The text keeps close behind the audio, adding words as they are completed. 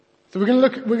So we're going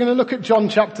to look at John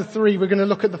chapter 3. We're going to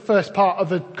look at the first part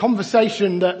of a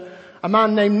conversation that a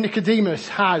man named Nicodemus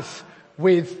has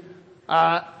with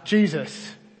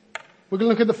Jesus. We're going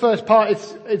to look at the first part.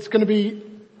 It's going to be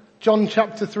John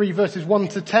chapter 3 verses 1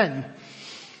 to 10.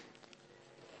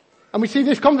 And we see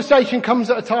this conversation comes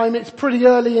at a time, it's pretty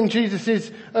early in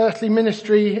Jesus' earthly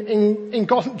ministry. In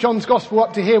John's Gospel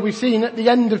up to here, we've seen at the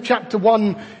end of chapter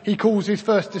 1, he calls his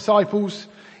first disciples.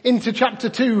 Into chapter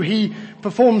 2, he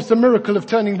performs the miracle of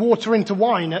turning water into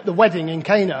wine at the wedding in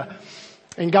Cana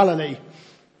in Galilee.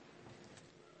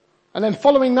 And then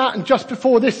following that, and just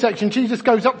before this section, Jesus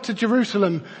goes up to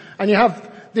Jerusalem, and you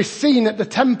have this scene at the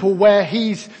temple where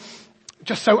he's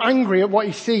just so angry at what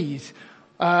he sees.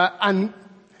 And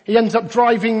he ends up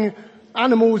driving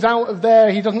animals out of there.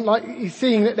 He's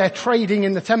seeing that they're trading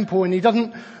in the temple, and he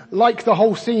doesn't like the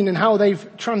whole scene and how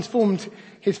they've transformed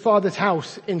his father's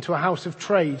house into a house of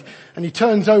trade. And he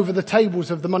turns over the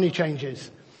tables of the money changers.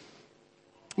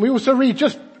 We also read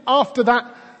just after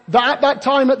that at that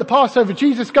time at the Passover,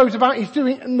 Jesus goes about, he's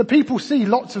doing, and the people see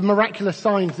lots of miraculous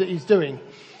signs that he's doing.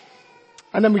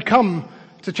 And then we come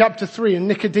to chapter 3, and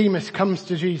Nicodemus comes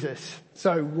to Jesus.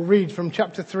 So we'll read from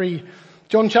chapter 3,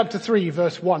 John chapter 3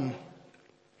 verse 1.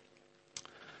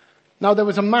 Now there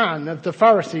was a man of the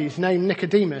Pharisees named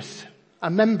Nicodemus, a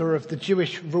member of the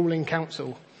Jewish ruling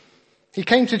council. He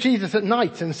came to Jesus at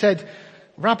night and said,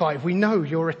 "Rabbi, we know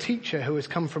you're a teacher who has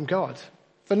come from God.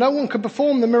 For no one could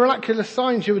perform the miraculous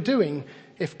signs you are doing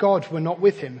if God were not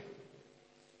with him."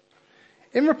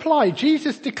 In reply,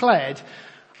 Jesus declared,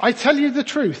 "I tell you the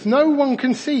truth, no one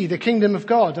can see the kingdom of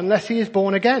God unless he is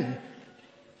born again."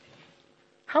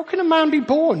 "How can a man be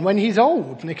born when he's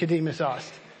old?" Nicodemus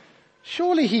asked.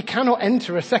 "Surely he cannot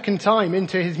enter a second time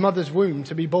into his mother's womb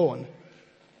to be born."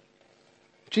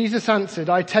 Jesus answered,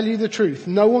 "I tell you the truth,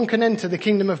 no one can enter the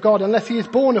kingdom of God unless he is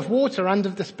born of water and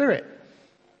of the Spirit.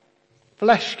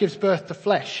 Flesh gives birth to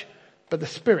flesh, but the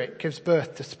Spirit gives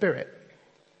birth to spirit.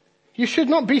 You should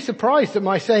not be surprised at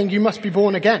my saying you must be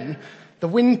born again. The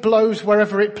wind blows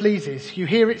wherever it pleases. You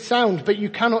hear its sound, but you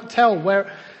cannot tell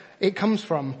where it comes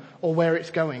from or where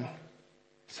it's going.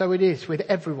 So it is with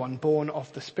everyone born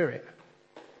of the Spirit."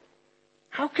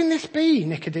 "How can this be?"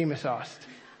 Nicodemus asked.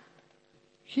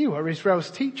 "You are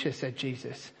Israel's teacher," said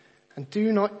Jesus, and do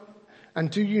you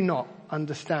not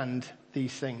understand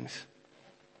these things?"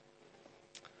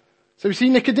 So we see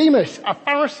Nicodemus, a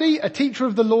Pharisee, a teacher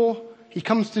of the law. He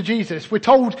comes to Jesus. We're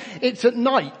told it's at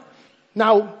night.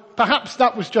 Now, perhaps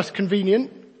that was just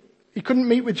convenient. He couldn't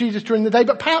meet with Jesus during the day,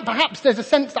 but perhaps there's a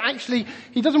sense that actually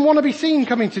he doesn't want to be seen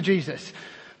coming to Jesus.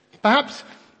 Perhaps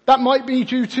that might be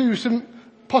due to some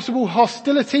possible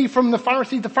hostility from the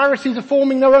Pharisees. The Pharisees are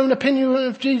forming their own opinion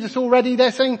of Jesus already.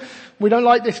 They're saying, "We don't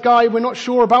like this guy. We're not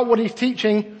sure about what he's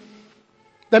teaching."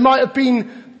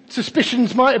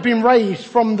 Suspicions might have been raised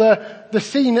from the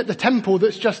scene at the temple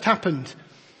that's just happened.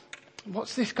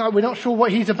 What's this guy? We're not sure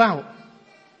what he's about.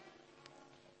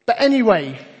 But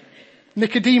anyway,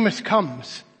 Nicodemus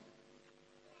comes.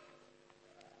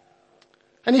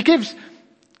 And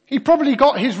he probably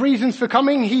got his reasons for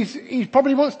coming. He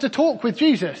probably wants to talk with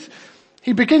Jesus.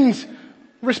 He begins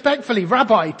respectfully,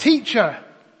 "Rabbi, teacher,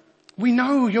 we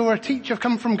know you're a teacher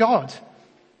come from God."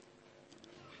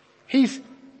 He's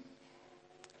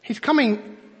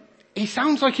coming. He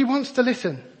sounds like he wants to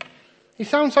listen. He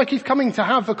sounds like he's coming to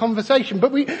have a conversation,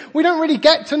 but we don't really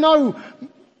get to know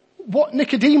what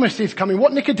Nicodemus is coming,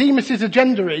 what Nicodemus's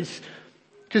agenda is,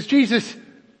 because Jesus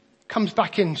comes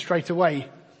back in straight away.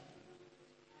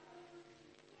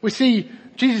 We see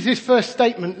Jesus' first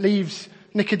statement leaves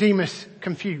Nicodemus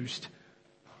confused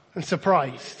and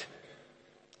surprised.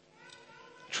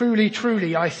 "Truly,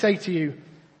 truly, I say to you,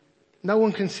 no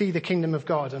one can see the kingdom of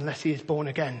God unless he is born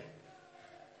again."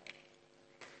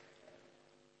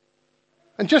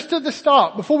 And just at the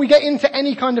start, before we get into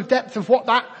any kind of depth of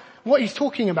what he's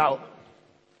talking about,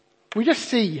 we just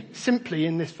see simply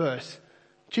in this verse,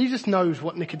 Jesus knows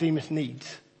what Nicodemus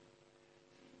needs.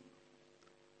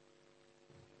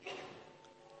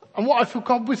 And what I feel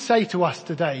God would say to us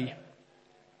today,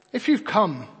 if you've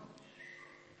come,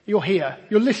 you're here,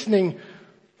 you're listening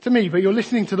to me, but you're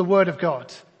listening to the Word of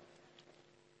God.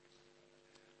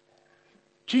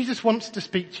 Jesus wants to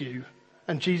speak to you,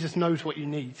 and Jesus knows what you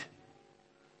need.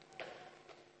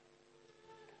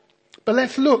 But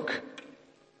let's look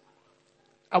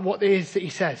at what it is that he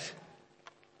says.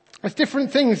 There's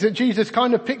different things that Jesus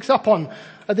kind of picks up on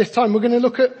at this time. We're going to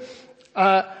look at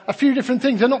a few different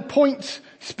things. They're not points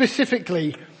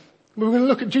specifically. We're going to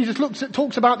look at Jesus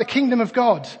talks about the kingdom of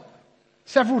God.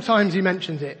 Several times he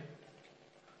mentions it.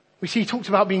 We see he talks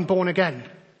about being born again,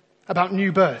 about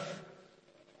new birth.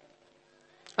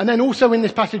 And then also in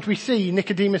this passage we see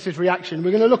Nicodemus' reaction.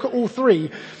 We're going to look at all three.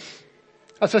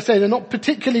 As I say, they're not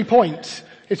particularly points.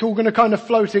 It's all going to kind of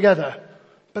flow together.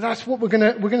 But that's what we're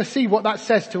going to see what that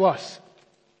says to us.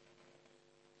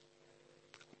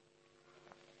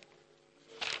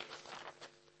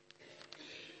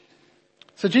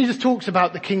 So Jesus talks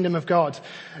about the kingdom of God.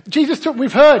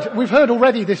 We've heard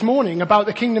already this morning about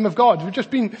the kingdom of God.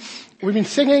 We've been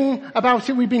singing about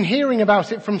it. We've been hearing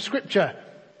about it from scripture.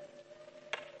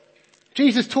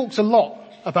 Jesus talks a lot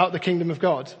about the kingdom of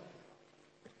God.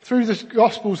 Through the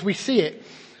Gospels we see it,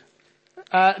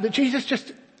 that Jesus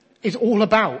just is all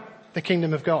about the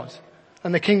kingdom of God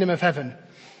and the kingdom of heaven.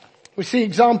 We see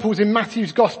examples in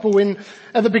Matthew's Gospel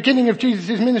at the beginning of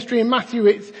Jesus' ministry in Matthew.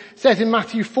 It says in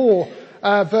Matthew 4,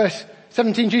 verse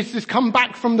 17, Jesus has come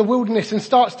back from the wilderness and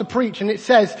starts to preach, and it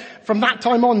says, from that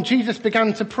time on, Jesus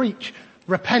began to preach,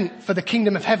 repent, for the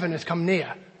kingdom of heaven has come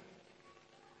near.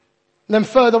 And then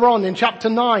further on in chapter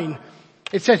 9,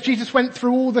 it says Jesus went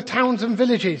through all the towns and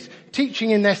villages, teaching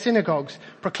in their synagogues,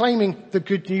 proclaiming the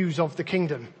good news of the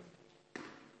kingdom.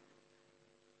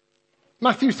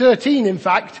 Matthew 13, in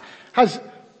fact, has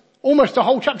almost a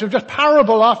whole chapter of just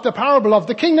parable after parable of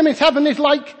the kingdom of heaven is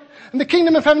like, and the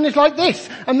kingdom of heaven is like this,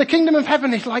 and the kingdom of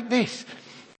heaven is like this.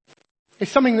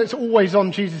 It's something that's always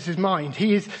on Jesus' mind.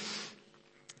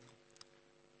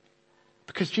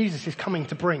 Because Jesus is coming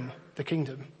to bring the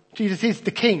kingdom. Jesus is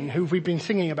the king who we've been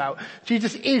singing about.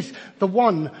 Jesus is the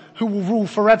one who will rule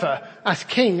forever as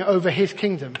king over his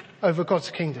kingdom, over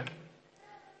God's kingdom.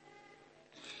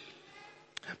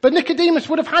 But Nicodemus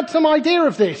would have had some idea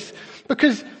of this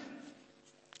because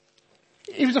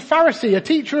he was a Pharisee, a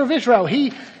teacher of Israel.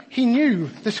 He knew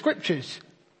the scriptures.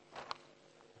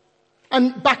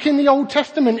 And back in the Old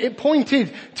Testament, it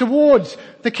pointed towards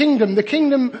the kingdom,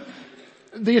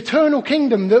 the eternal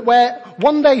kingdom, that where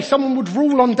one day someone would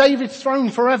rule on David's throne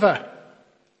forever.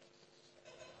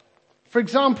 For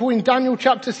example, in Daniel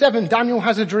chapter 7, Daniel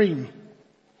has a dream.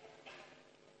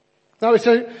 Now it's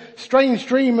a strange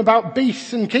dream about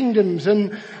beasts and kingdoms,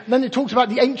 and then it talks about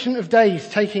the Ancient of Days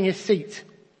taking his seat.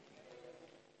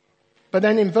 But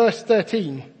then in verse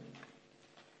 13,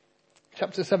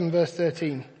 chapter 7 verse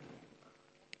 13,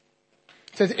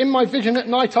 it says, in my vision at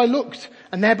night I looked,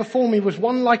 and there before me was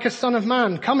one like a son of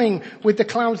man coming with the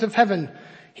clouds of heaven.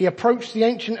 He approached the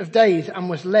Ancient of Days and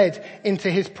was led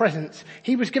into his presence.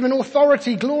 He was given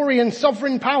authority, glory and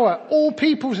sovereign power. All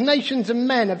peoples, nations and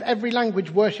men of every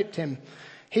language worshipped him.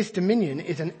 His dominion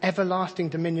is an everlasting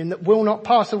dominion that will not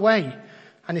pass away,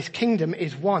 and his kingdom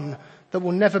is one that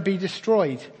will never be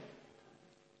destroyed.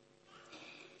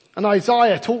 And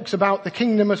Isaiah talks about the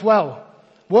kingdom as well.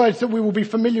 Words that we will be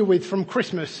familiar with from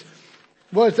Christmas.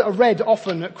 Words that are read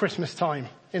often at Christmas time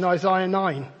in Isaiah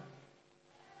 9.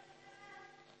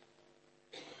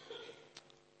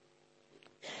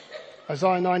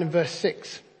 Isaiah 9 and verse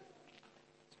 6.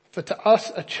 For to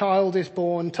us a child is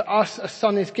born, to us a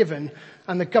son is given,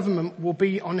 and the government will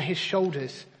be on his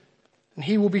shoulders. And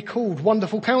he will be called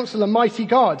Wonderful Counselor, Mighty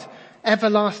God,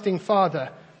 Everlasting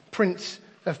Father, Prince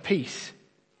of Peace.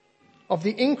 Of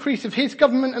the increase of his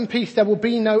government and peace there will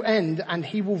be no end, and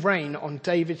he will reign on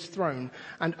David's throne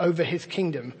and over his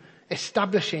kingdom,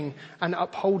 establishing and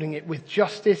upholding it with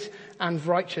justice and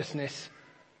righteousness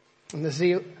and the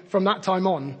zeal from that time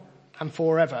on and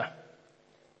forever.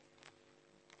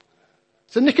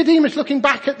 So Nicodemus, looking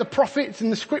back at the prophets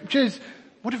and the scriptures,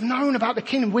 would have known about the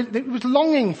kingdom. It was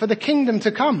longing for the kingdom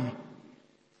to come.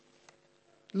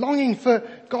 Longing for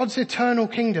God's eternal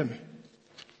kingdom.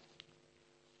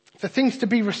 For things to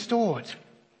be restored.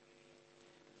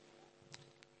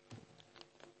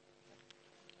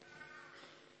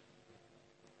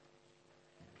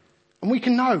 And we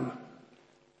can know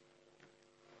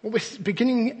what we're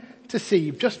beginning to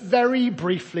see just very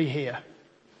briefly here.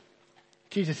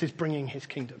 Jesus is bringing his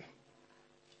kingdom.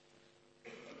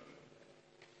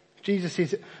 Jesus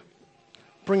is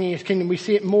bringing his kingdom. We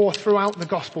see it more throughout the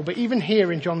gospel, but even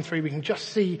here in John 3 we can just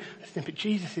see a snippet.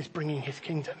 Jesus is bringing his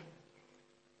kingdom.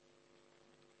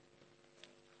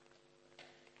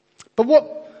 But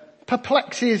what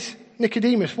perplexes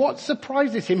Nicodemus, what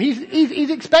surprises him, he's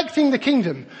expecting the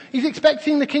kingdom. He's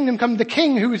expecting the kingdom come, the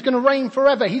king who is going to reign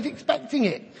forever. He's expecting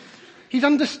it. He's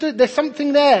understood there's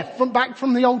something there back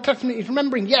from the Old Testament. He's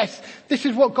remembering, yes, this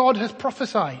is what God has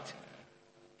prophesied.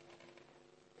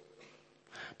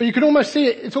 But you can almost see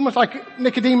it, it's almost like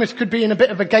Nicodemus could be in a bit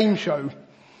of a game show.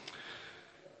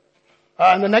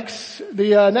 And the next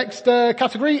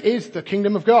category is the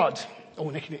kingdom of God. Oh,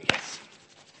 Nicodemus, yes.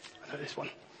 I know this one.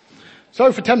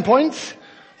 So for 10 points,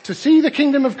 to see the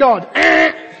kingdom of God.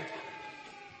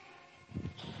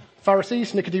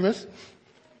 Pharisees, Nicodemus.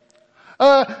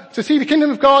 to see the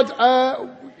kingdom of God,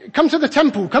 come to the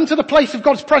temple, come to the place of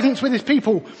God's presence with his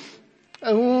people.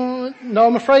 No,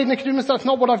 I'm afraid, Nicodemus, that's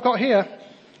not what I've got here.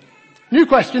 New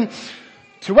question.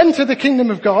 To enter the kingdom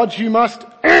of God, you must,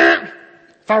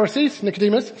 Pharisees,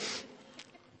 Nicodemus,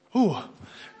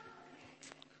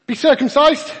 be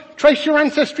circumcised, trace your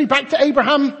ancestry back to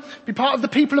Abraham, be part of the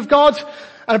people of God,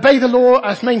 and obey the law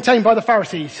as maintained by the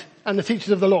Pharisees and the teachers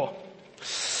of the law.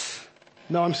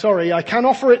 No, I'm sorry, I can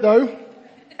offer it though.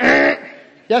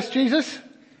 Yes, Jesus?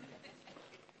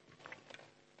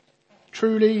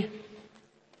 Truly,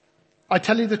 I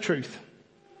tell you the truth.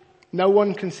 No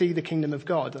one can see the kingdom of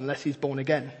God unless he's born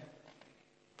again.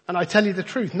 And I tell you the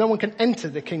truth, no one can enter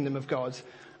the kingdom of God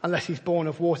unless he's born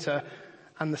of water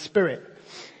and the Spirit.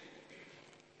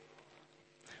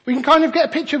 We can kind of get a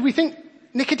picture, we think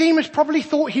Nicodemus probably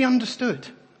thought he understood.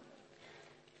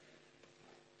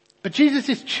 But Jesus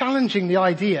is challenging the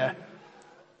idea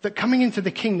that coming into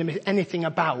the kingdom is anything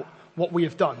about what we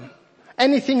have done.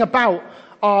 Anything about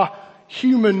our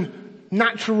human,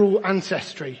 natural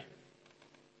ancestry.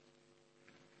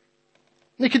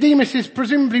 Nicodemus is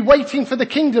presumably waiting for the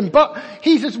kingdom, but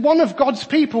he's as one of God's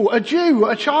people, a Jew,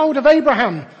 a child of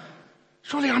Abraham.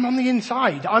 Surely I'm on the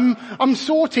inside. I'm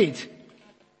sorted.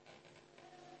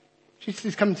 Jesus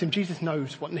is coming to him. Jesus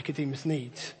knows what Nicodemus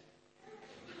needs.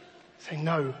 Say,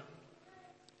 no,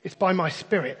 it's by my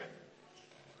Spirit.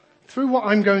 Through what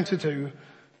I'm going to do,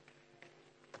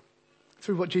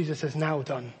 through what Jesus has now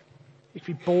done, you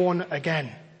can be born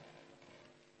again.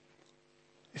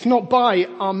 It's not by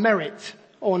our merit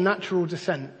or natural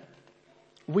descent.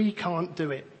 We can't do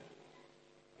it.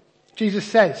 Jesus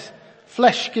says,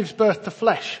 flesh gives birth to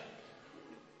flesh,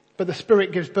 but the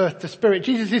Spirit gives birth to spirit.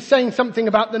 Jesus is saying something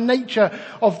about the nature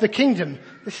of the kingdom.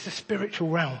 This is a spiritual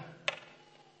realm.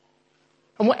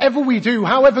 And whatever we do,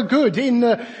 however good in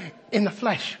the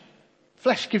flesh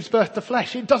gives birth to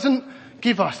flesh. It doesn't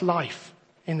give us life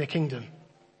in the kingdom.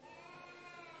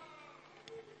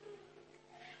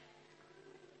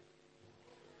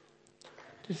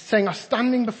 It's saying our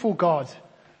standing before God,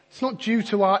 it's not due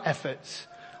to our efforts,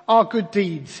 our good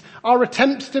deeds, our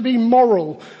attempts to be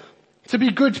moral, to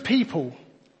be good people.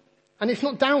 And it's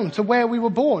not down to where we were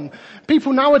born.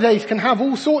 People nowadays can have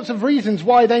all sorts of reasons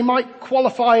why they might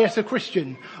qualify as a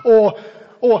Christian. Or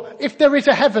if there is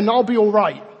a heaven, I'll be all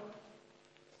right.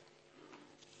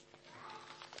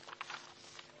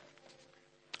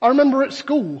 I remember at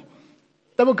school,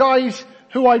 there were guys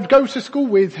who I'd go to school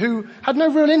with who had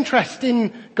no real interest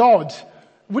in God,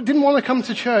 didn't want to come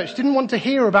to church, didn't want to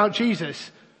hear about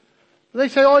Jesus. They'd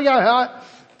say,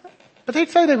 but they'd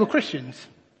say they were Christians.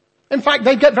 In fact,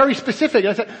 they'd get very specific.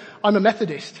 They'd say, I'm a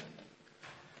Methodist.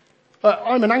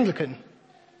 I'm an Anglican.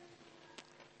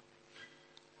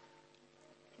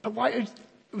 But why? It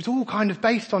was all kind of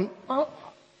based on,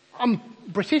 I'm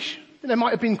British. They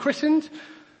might have been christened.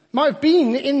 Might have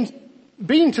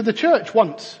been to the church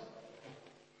once.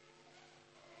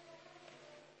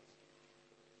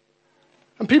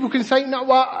 And people can say, no,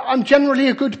 well, I'm generally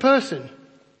a good person.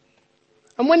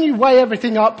 And when you weigh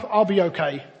everything up, I'll be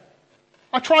okay.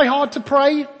 I try hard to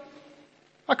pray.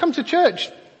 I come to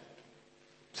church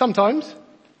sometimes,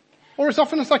 or as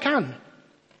often as I can.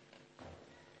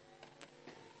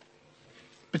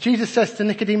 But Jesus says to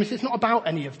Nicodemus, it's not about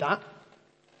any of that.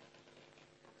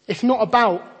 It's not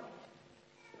about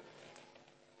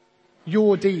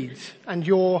your deeds and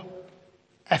your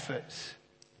efforts.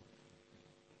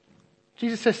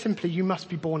 Jesus says simply, you must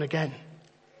be born again.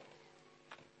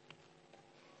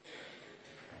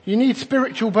 You need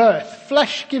spiritual birth.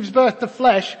 Flesh gives birth to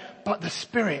flesh, but the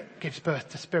Spirit gives birth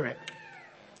to spirit.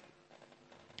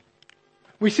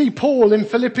 We see Paul in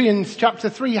Philippians chapter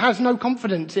 3 has no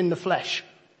confidence in the flesh.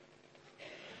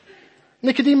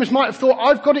 Nicodemus might have thought,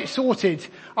 I've got it sorted.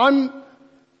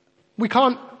 We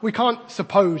can't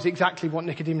suppose exactly what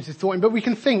Nicodemus is thought, but we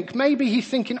can think, maybe he's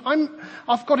thinking,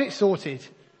 I've got it sorted.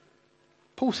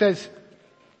 Paul says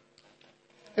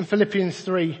in Philippians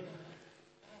 3,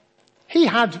 he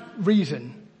had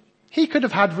reason. He could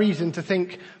have had reason to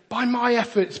think, by my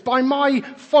efforts, by my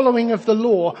following of the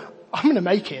law, I'm going to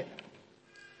make it.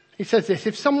 He says this,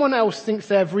 if someone else thinks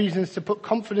they have reasons to put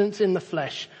confidence in the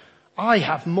flesh, I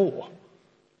have more.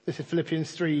 This is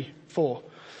Philippians 3:4.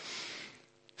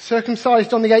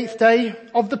 Circumcised on the 8th day,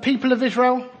 of the people of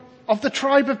Israel, of the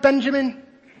tribe of Benjamin,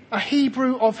 a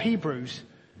Hebrew of Hebrews,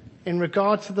 in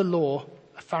regard to the law,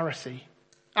 a Pharisee.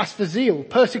 As for zeal,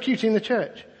 persecuting the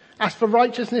church. As for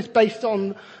righteousness based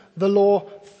on the law,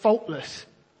 faultless.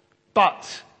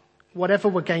 But whatever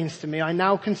were gains to me, I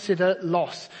now consider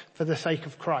loss for the sake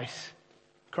of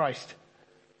Christ.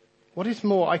 What is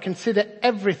more, I consider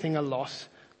everything a loss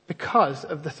because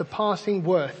of the surpassing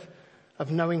worth of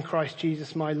knowing Christ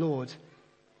Jesus my Lord,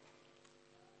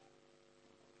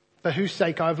 for whose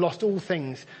sake I have lost all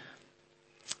things.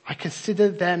 I consider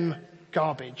them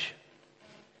garbage.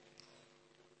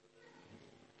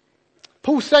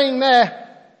 Paul's saying there,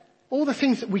 all the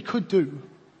things that we could do,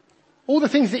 all the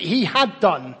things that he had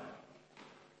done,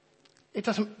 it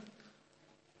doesn't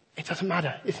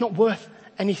matter. It's not worth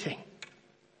anything.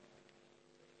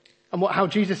 And how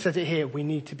Jesus says it here, we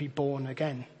need to be born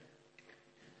again.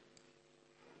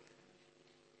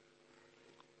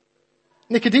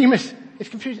 Nicodemus is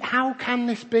confused. How can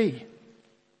this be?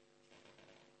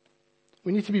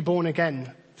 We need to be born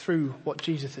again through what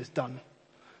Jesus has done.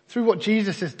 Through what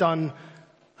Jesus has done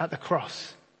at the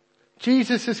cross.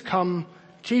 Jesus has come,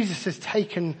 Jesus has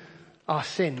taken our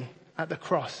sin at the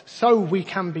cross, so we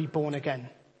can be born again.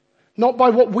 Not by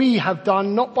what we have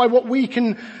done, not by what we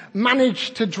can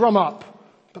manage to drum up,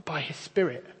 but by His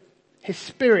Spirit. His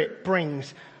Spirit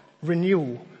brings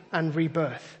renewal and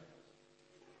rebirth.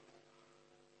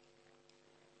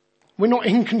 We're not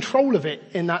in control of it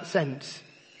in that sense.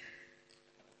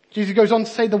 Jesus goes on to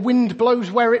say the wind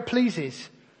blows where it pleases.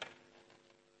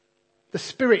 The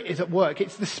Spirit is at work.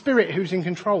 It's the Spirit who's in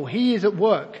control. He is at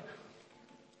work.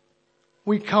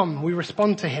 We come, we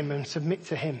respond to Him and submit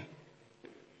to Him.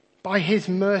 By His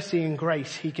mercy and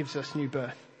grace, He gives us new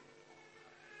birth.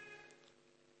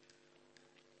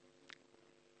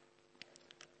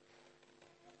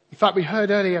 In fact, we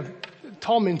heard earlier,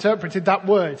 Tom interpreted that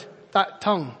word, that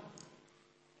tongue.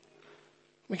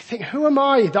 We think, who am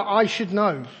I that I should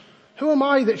know? Who am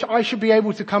I that I should be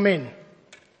able to come in?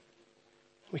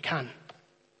 We can.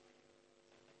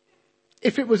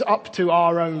 If it was up to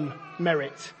our own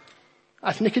merit,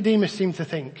 as Nicodemus seemed to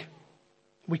think,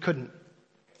 we couldn't.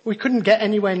 We couldn't get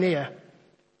anywhere near.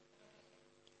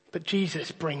 But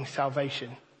Jesus brings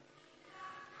salvation.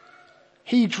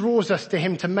 He draws us to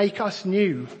Him to make us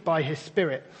new by His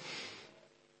Spirit.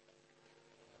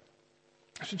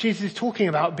 That's what Jesus is talking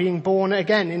about, being born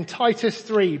again. In Titus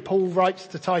 3, Paul writes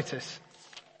to Titus.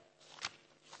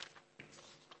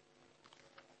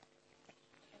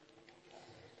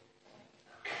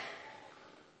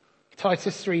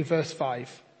 Titus 3 verse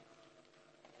 5.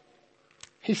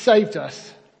 He saved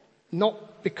us,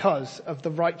 not because of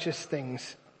the righteous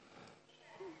things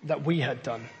that we had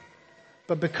done,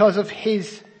 but because of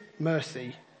His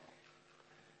mercy.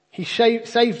 He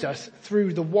saved us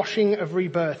through the washing of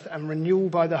rebirth and renewal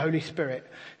by the Holy Spirit,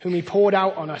 whom He poured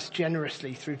out on us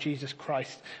generously through Jesus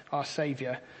Christ, our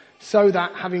Saviour, so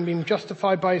that, having been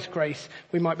justified by His grace,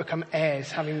 we might become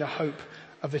heirs, having the hope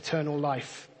of eternal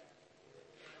life.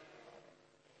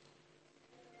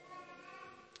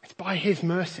 It's by His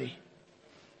mercy.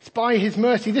 It's by His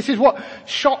mercy. This is what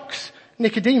shocks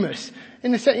Nicodemus.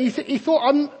 In the sense, he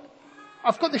thought,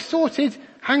 I've got this sorted.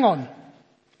 Hang on.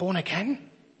 Born again?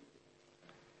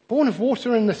 Born of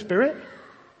water and the Spirit?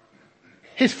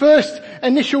 His first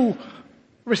initial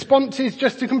response is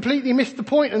just to completely miss the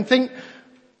point and think,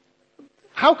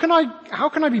 how can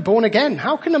I be born again?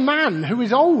 How can a man who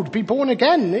is old be born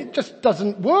again? It just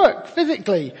doesn't work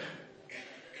physically.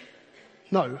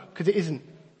 No, because it isn't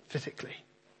physically.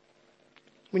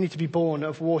 We need to be born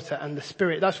of water and the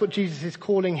Spirit. That's what Jesus is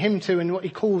calling him to and what He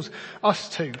calls us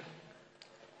to.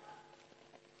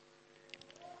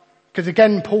 Because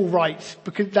again, Paul writes,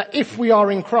 that if we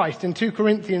are in Christ, in 2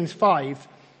 Corinthians 5,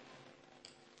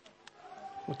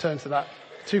 we'll turn to that,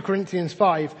 2 Corinthians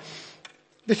 5,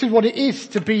 this is what it is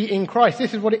to be in Christ.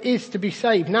 This is what it is to be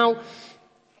saved. Now,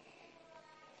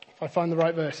 if I find the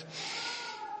right verse,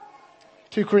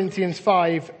 2 Corinthians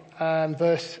 5,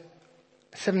 verse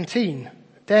 17.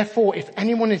 Therefore, if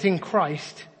anyone is in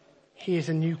Christ, he is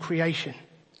a new creation.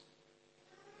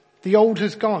 The old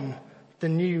has gone, the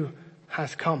new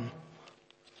has come.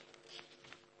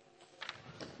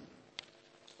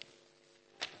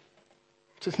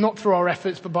 So it's not through our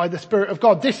efforts, but by the Spirit of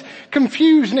God. This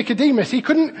confused Nicodemus. He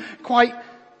couldn't quite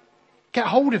get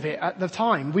hold of it at the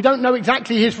time. We don't know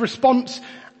exactly his response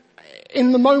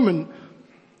in the moment,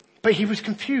 but he was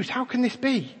confused. How can this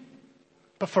be?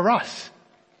 But for us,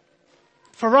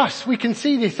 we can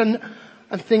see this and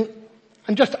think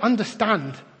and just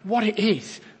understand what it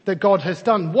is that God has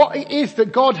done, what it is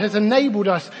that God has enabled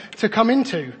us to come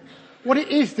into, what it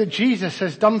is that Jesus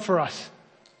has done for us.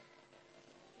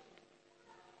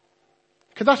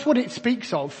 Because that's what it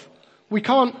speaks of. We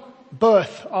can't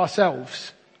birth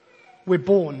ourselves. We're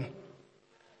born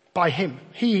by Him.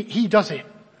 He does it.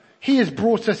 He has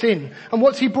brought us in. And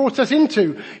what's He brought us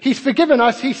into? He's forgiven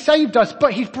us, He's saved us,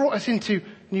 but He's brought us into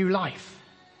new life.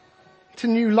 To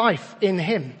new life in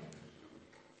Him.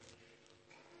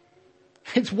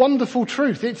 It's wonderful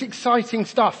truth. It's exciting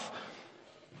stuff.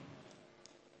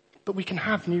 But we can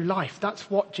have new life. That's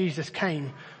what Jesus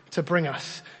came to bring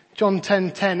us. John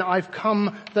 10:10, I've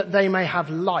come that they may have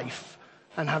life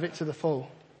and have it to the full.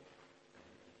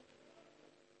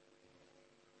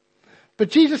 But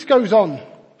Jesus goes on.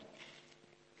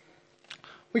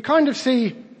 We kind of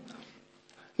see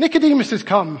Nicodemus has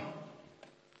come.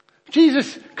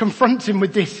 Jesus confronts him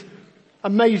with this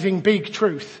amazing big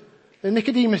truth that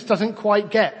Nicodemus doesn't quite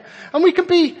get. And we can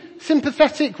be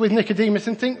sympathetic with Nicodemus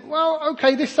and think, well,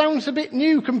 okay, this sounds a bit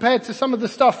new compared to some of the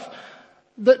stuff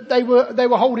that they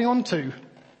were holding on to.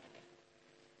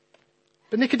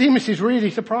 But Nicodemus is really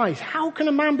surprised. How can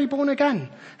a man be born again?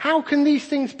 How can these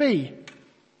things be?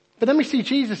 But then we see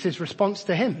Jesus' response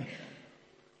to him.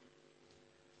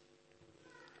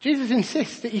 Jesus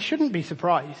insists that he shouldn't be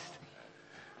surprised.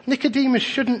 Nicodemus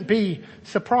shouldn't be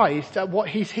surprised at what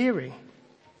he's hearing.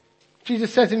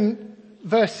 Jesus says in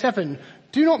verse 7,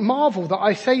 do not marvel that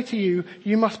I say to you,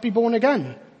 you must be born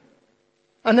again.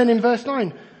 And then in verse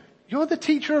 9, you're the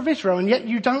teacher of Israel and yet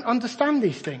you don't understand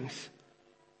these things.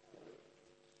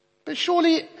 But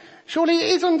surely it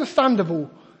is understandable.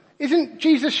 Isn't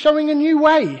Jesus showing a new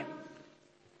way?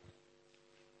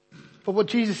 But what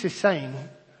Jesus is saying,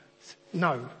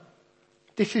 no,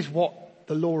 this is what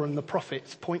the law and the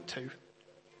prophets point to.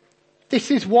 This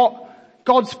is what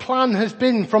God's plan has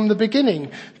been from the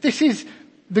beginning. This is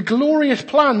the glorious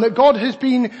plan that God has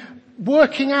been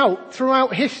working out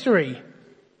throughout history.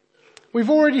 We've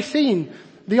already seen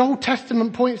the Old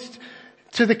Testament points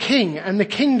to the King and the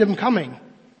kingdom coming.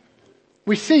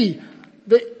 We see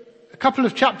that a couple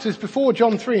of chapters before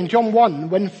John 3 and John 1,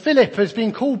 when Philip has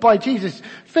been called by Jesus,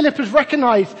 Philip has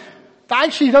recognized that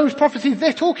actually those prophecies,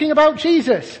 they're talking about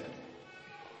Jesus.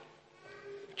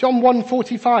 John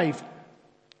 1:45.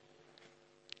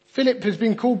 Philip has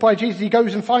been called by Jesus. He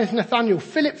goes and finds Nathanael.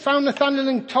 Philip found Nathanael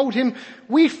and told him,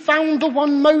 we found the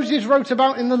one Moses wrote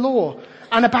about in the law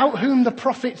and about whom the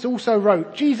prophets also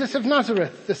wrote, Jesus of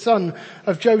Nazareth, the son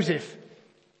of Joseph.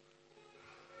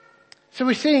 So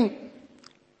we're seeing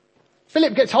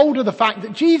Philip gets hold of the fact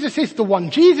that Jesus is the one.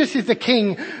 Jesus is the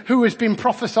king who has been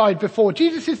prophesied before.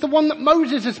 Jesus is the one that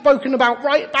Moses has spoken about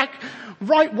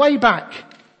right way back.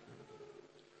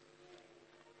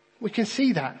 We can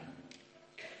see that.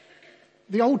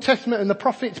 The Old Testament and the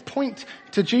prophets point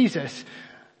to Jesus,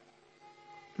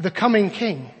 the coming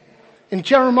king. In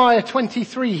Jeremiah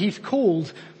 23, he's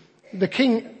called, the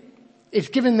king is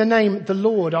given the name, the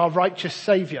Lord, our righteous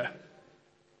Saviour.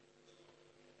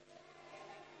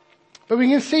 But we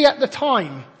can see at the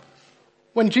time,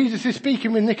 when Jesus is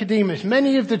speaking with Nicodemus,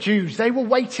 many of the Jews, they were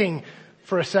waiting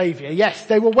for a Saviour. Yes,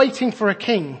 they were waiting for a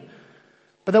king,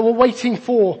 but they were waiting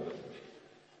for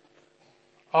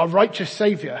our righteous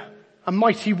Saviour, a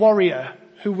mighty warrior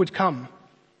who would come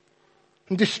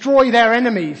and destroy their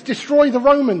enemies, destroy the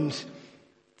Romans,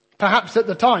 perhaps at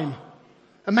the time,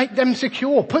 and make them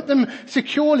secure, put them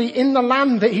securely in the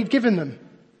land that he'd given them.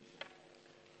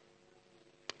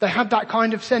 They had that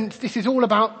kind of sense. This is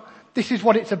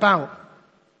what it's about.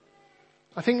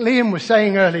 I think Liam was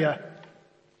saying earlier,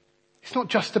 it's not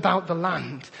just about the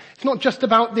land. It's not just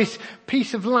about this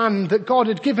piece of land that God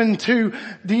had given to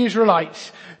the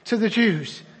Israelites, to the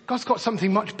Jews. God's got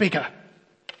something much bigger.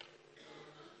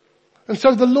 And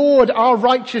so the Lord, our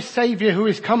righteous Saviour who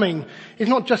is coming, is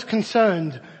not just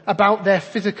concerned about their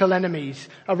physical enemies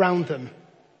around them.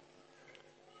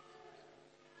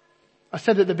 I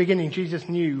said at the beginning, Jesus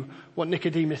knew what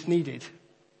Nicodemus needed.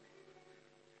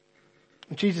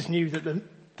 And Jesus knew that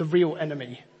the real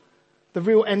enemy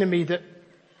that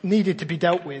needed to be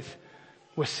dealt with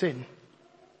was sin.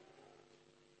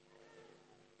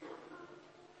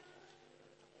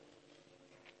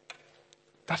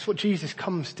 That's what Jesus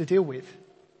comes to deal with.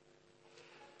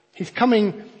 He's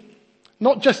coming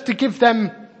not just to give them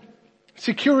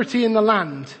security in the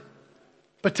land,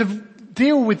 but to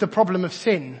deal with the problem of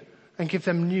sin and give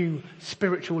them new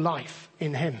spiritual life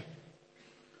in him.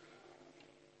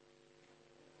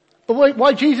 But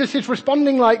why Jesus is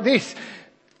responding like this,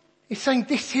 he's saying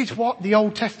this is what the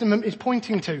Old Testament is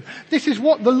pointing to. This is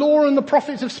what the law and the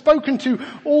prophets have spoken to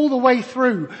all the way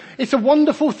through. It's a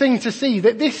wonderful thing to see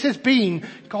that this has been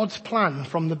God's plan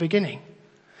from the beginning.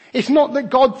 It's not that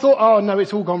God thought, oh no,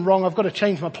 it's all gone wrong, I've got to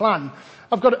change my plan.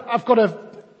 I've got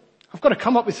to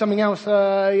come up with something else,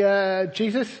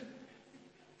 Jesus.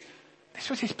 This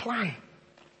was his plan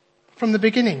from the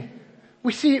beginning.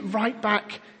 We see it right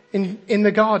back in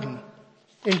the garden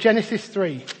in Genesis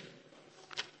 3.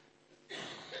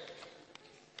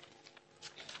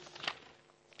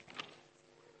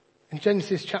 In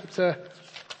Genesis chapter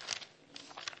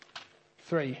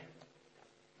 3.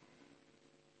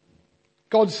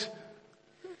 God's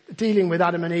dealing with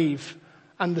Adam and Eve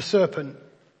and the serpent,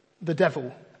 the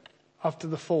devil, after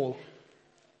the fall.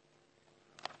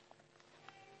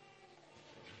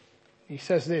 He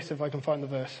says this, if I can find the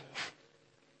verse.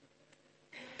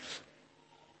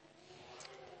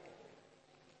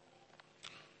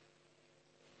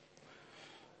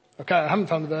 Okay, I haven't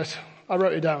found the verse. I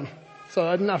wrote it down, so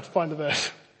I didn't have to find the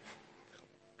verse.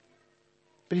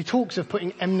 But he talks of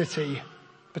putting enmity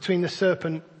between the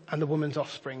serpent and the woman's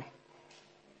offspring.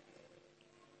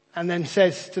 And then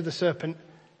says to the serpent,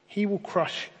 he will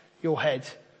crush your head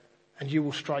and you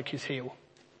will strike his heel.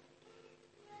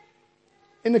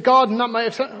 In the garden, that might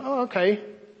have said, oh, okay,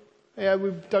 yeah,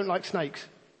 we don't like snakes.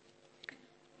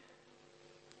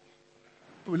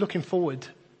 But we're looking forward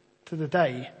to the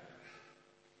day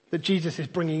that Jesus is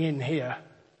bringing in here,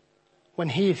 when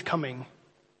he is coming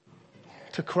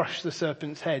to crush the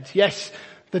serpent's head. Yes,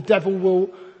 the devil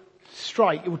will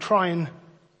strike, it will try and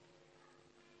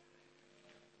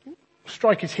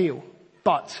strike his heel,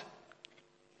 but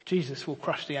Jesus will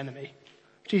crush the enemy.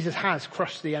 Jesus has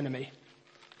crushed the enemy.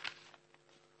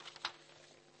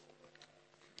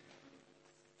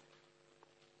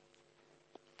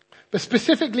 But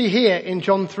specifically here in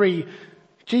John 3,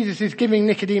 Jesus is giving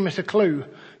Nicodemus a clue.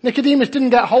 Nicodemus didn't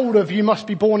get hold of you must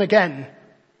be born again.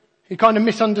 He kind of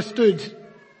misunderstood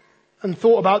and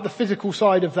thought about the physical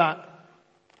side of that.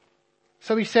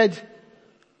 So he said,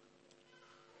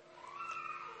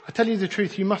 I tell you the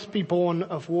truth, you must be born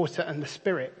of water and the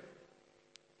Spirit.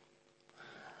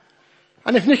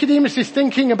 And if Nicodemus is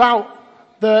thinking about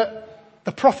the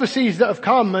prophecies that have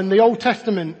come and the Old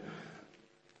Testament,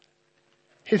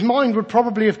 his mind would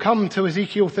probably have come to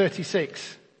Ezekiel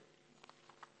 36.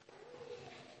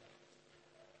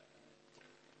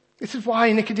 This is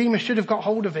why Nicodemus should have got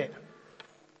hold of it.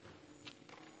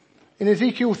 In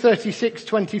Ezekiel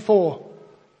 36:24,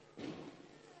 it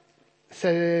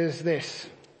says this,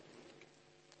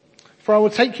 for I will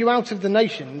take you out of the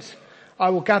nations, I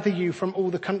will gather you from all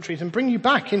the countries and bring you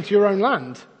back into your own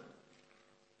land.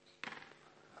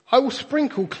 I will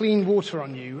sprinkle clean water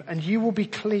on you and you will be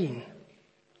clean.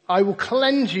 I will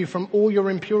cleanse you from all your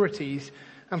impurities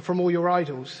and from all your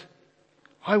idols.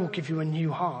 I will give you a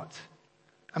new heart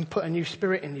and put a new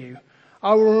spirit in you.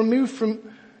 I will remove from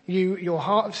you your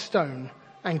heart of stone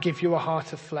and give you a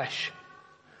heart of flesh.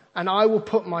 And I will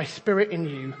put my spirit in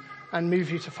you and move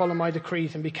you to follow my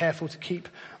decrees and be careful to keep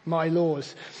my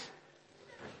laws.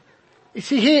 You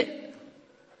see here,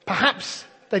 perhaps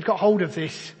they've got hold of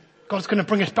this. God's going to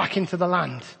bring us back into the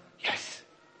land. Yes.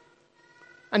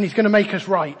 And he's going to make us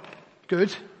right.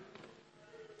 Good.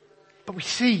 But we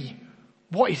see,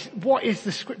 what is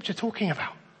the scripture talking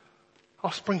about?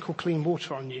 I'll sprinkle clean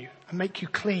water on you and make you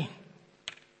clean.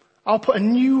 I'll put a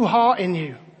new heart in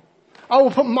you. I will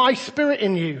put my spirit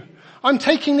in you. I'm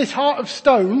taking this heart of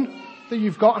stone that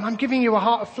you've got and I'm giving you a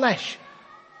heart of flesh.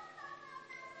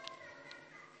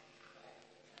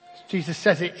 Jesus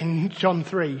says it in John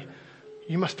 3.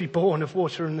 You must be born of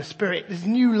water and the Spirit. There's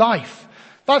new life.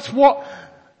 That's what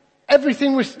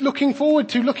everything was looking forward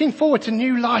to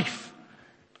new life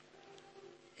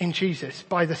in Jesus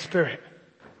by the Spirit.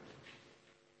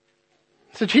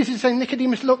 So Jesus is saying,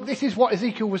 Nicodemus, look, this is what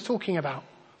Ezekiel was talking about.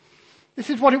 This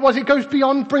is what it was. It goes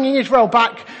beyond bringing Israel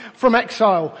back from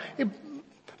exile.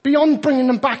 Beyond bringing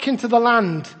them back into the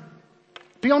land.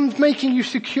 Beyond making you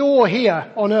secure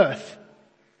here on earth.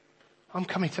 I'm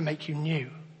coming to make you new.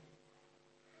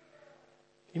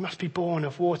 You must be born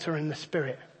of water and the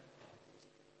Spirit.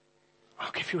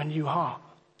 I'll give you a new heart.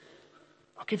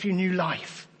 I'll give you new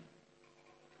life.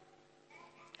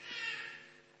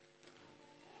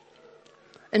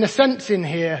 In a sense in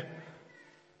here,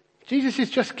 Jesus is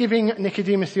just giving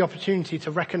Nicodemus the opportunity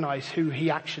to recognize who he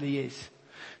actually is.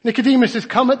 Nicodemus has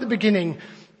come at the beginning,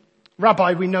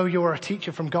 Rabbi, we know you're a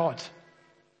teacher from God.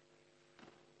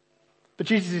 But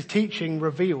Jesus' teaching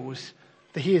reveals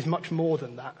that he is much more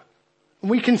than that. And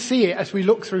we can see it as we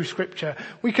look through Scripture.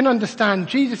 We can understand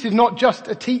Jesus is not just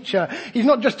a teacher. He's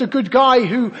not just a good guy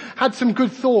who had some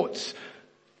good thoughts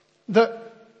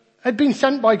that had been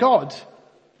sent by God.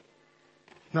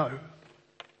 No.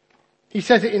 He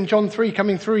says it in John 3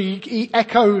 coming through. He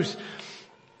echoes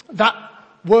that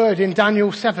word in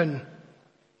Daniel 7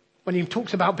 when he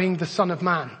talks about being the Son of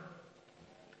Man.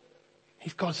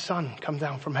 He's God's Son come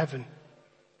down from heaven.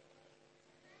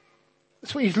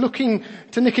 That's what he's looking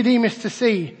to Nicodemus to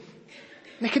see.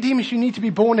 Nicodemus, you need to be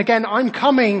born again. I'm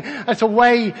coming as a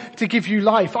way to give you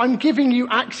life. I'm giving you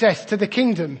access to the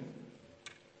kingdom.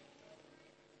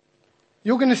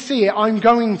 You're going to see it. I'm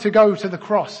going to go to the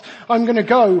cross. I'm going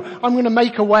to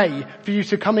make a way for you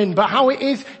to come in. But how it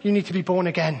is, you need to be born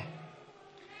again.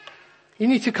 You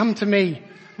need to come to me.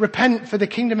 Repent, for the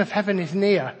kingdom of heaven is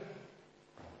near.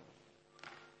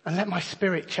 And let my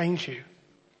Spirit change you.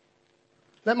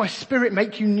 Let my Spirit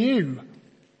make you new.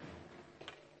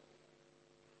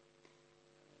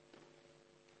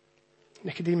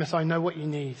 Nicodemus, I know what you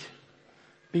need.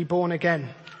 Be born again.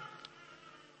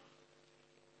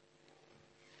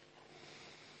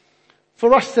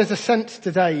 For us, there's a sense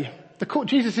today.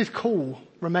 Jesus' call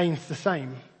remains the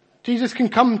same. Jesus can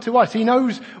come to us. He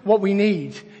knows what we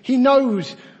need. He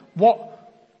knows what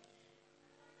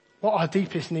our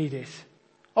deepest need is.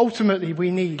 Ultimately, we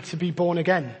need to be born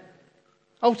again.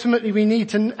 Ultimately, we need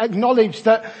to acknowledge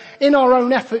that in our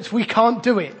own efforts, we can't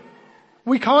do it.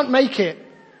 We can't make it.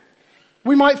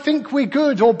 We might think we're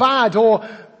good or bad or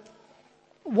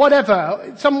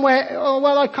whatever. Somewhere,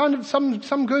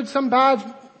 some good, some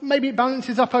bad. Maybe it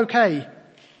balances up okay.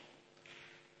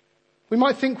 We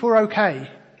might think we're okay.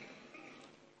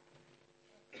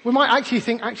 We might actually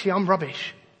think, I'm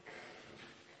rubbish.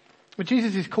 But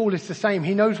Jesus' call is the same.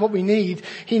 He knows what we need.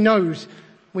 He knows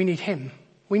we need Him.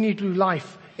 We need new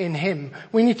life in Him.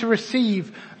 We need to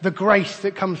receive the grace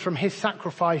that comes from His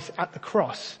sacrifice at the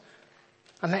cross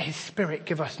and let His Spirit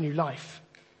give us new life.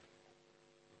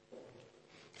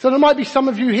 So there might be some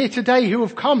of you here today who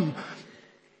have come.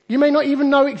 You may not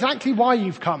even know exactly why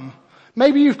you've come.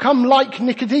 Maybe you've come like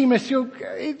Nicodemus.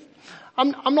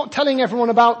 I'm not telling everyone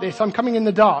about this. I'm coming in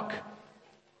the dark.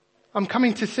 I'm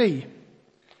coming to see.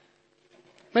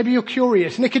 Maybe you're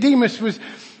curious. Nicodemus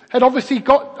had obviously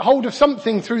got hold of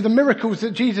something through the miracles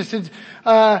that Jesus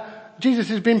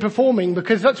has been performing,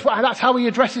 because that's how he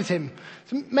addresses him.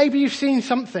 So maybe you've seen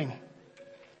something.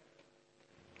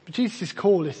 But Jesus'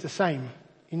 call is the same.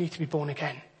 You need to be born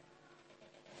again.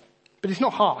 But it's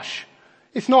not harsh.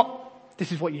 It's not,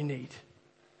 this is what you need.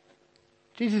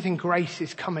 Jesus in grace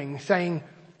is coming, saying,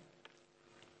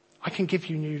 I can give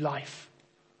you new life.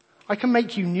 I can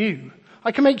make you new.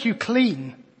 I can make you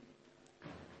clean.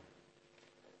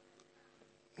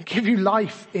 And give you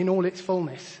life in all its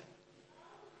fullness.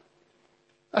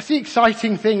 That's the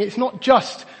exciting thing. It's not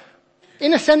just,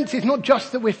 in a sense, it's not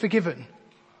just that we're forgiven.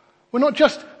 We're not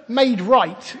just made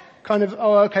right, kind of,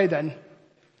 oh, okay then.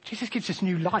 Jesus gives us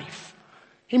new life.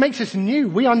 He makes us new.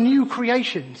 We are new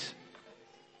creations.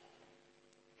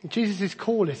 And Jesus'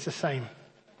 call is the same.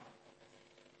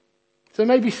 So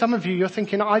maybe some of you, you're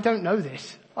thinking, I don't know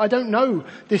this. I don't know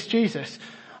this Jesus.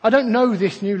 I don't know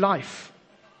this new life.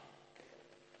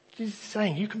 Jesus is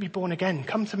saying, you can be born again.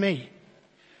 Come to me.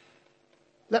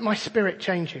 Let my Spirit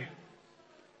change you.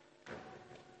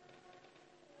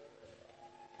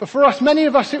 But for us, many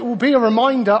of us, it will be a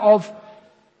reminder of,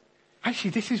 actually,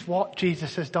 this is what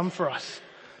Jesus has done for us.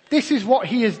 This is what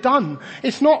He has done.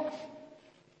 It's not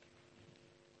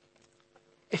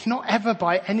ever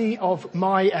by any of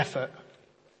my effort,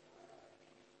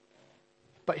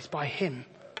 but it's by Him,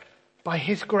 by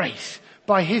His grace,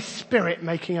 by His Spirit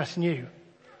making us new.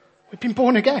 We've been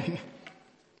born again.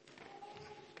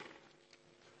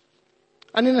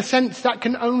 And in a sense, that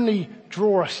can only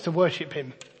draw us to worship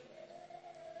Him.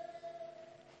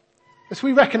 As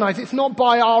we recognize, it's not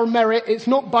by our merit, it's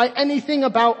not by anything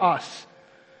about us,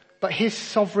 but His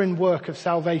sovereign work of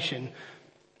salvation.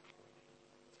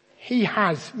 He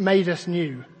has made us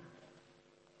new.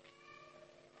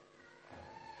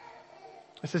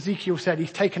 As Ezekiel said,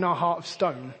 He's taken our heart of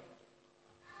stone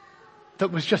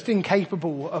that was just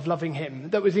incapable of loving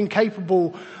Him, that was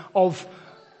incapable of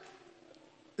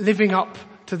living up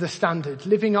to the standard,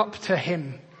 living up to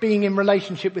Him, being in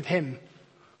relationship with Him.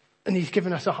 And He's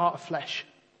given us a heart of flesh.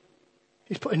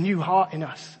 He's put a new heart in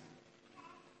us.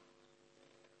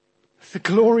 It's the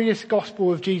glorious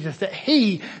gospel of Jesus that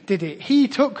He did it. He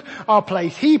took our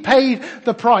place. He paid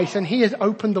the price, and He has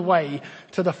opened the way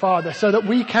to the Father so that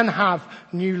we can have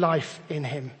new life in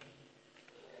Him.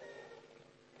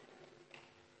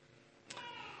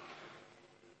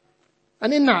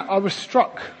 And in that, I was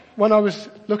struck when I was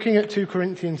looking at 2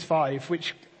 Corinthians 5,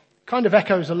 which kind of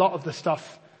echoes a lot of the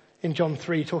stuff in John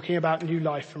 3, talking about new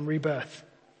life and rebirth.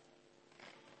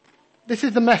 This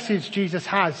is the message Jesus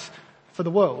has for the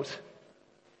world.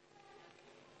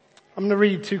 I'm going to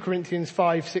read 2 Corinthians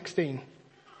 5:16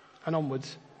 and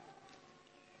onwards.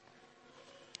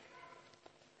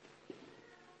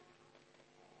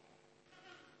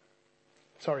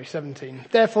 Sorry, 17.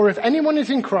 Therefore, if anyone is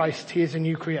in Christ, he is a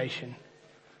new creation.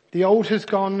 The old has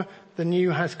gone, the new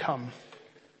has come.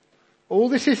 All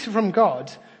this is from God,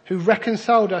 who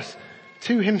reconciled us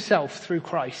to Himself through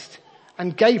Christ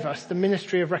and gave us the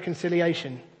ministry of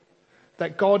reconciliation,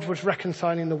 that God was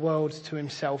reconciling the world to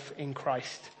Himself in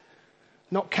Christ,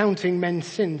 not counting men's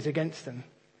sins against them.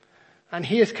 And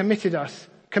He has committed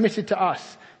to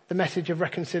us the message of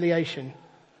reconciliation.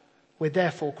 We're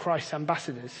therefore Christ's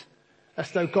ambassadors, as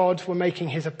though God were making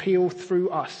his appeal through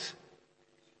us.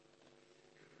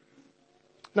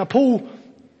 Now, Paul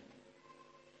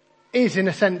is, in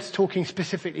a sense, talking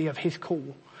specifically of his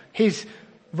call, his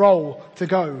role to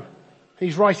go.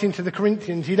 He's writing to the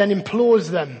Corinthians. He then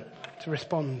implores them to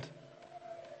respond.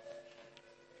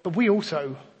 But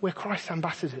we're Christ's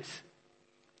ambassadors.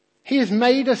 He has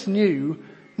made us new,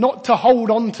 not to hold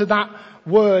on to that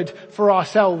word for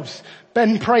ourselves.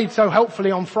 Ben prayed so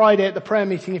helpfully on Friday at the prayer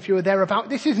meeting, if you were there, about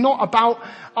this is not about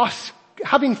us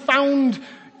having found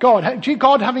God,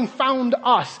 God having found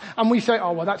us, and we say,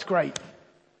 oh, well, that's great.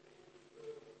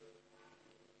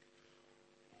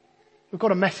 We've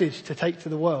got a message to take to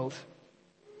the world.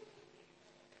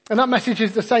 And that message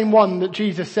is the same one that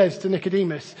Jesus says to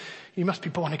Nicodemus. You must be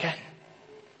born again.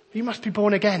 You must be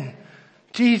born again.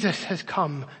 Jesus has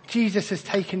come. Jesus has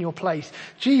taken your place.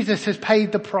 Jesus has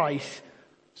paid the price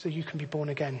so you can be born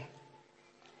again.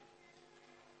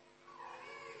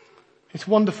 It's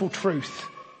wonderful truth.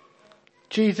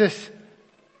 Jesus,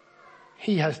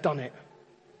 he has done it.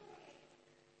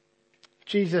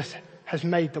 Jesus has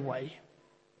made the way.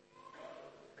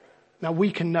 Now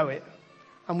we can know it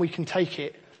and we can take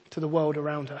it to the world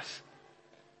around us.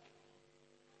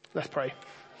 Let's pray.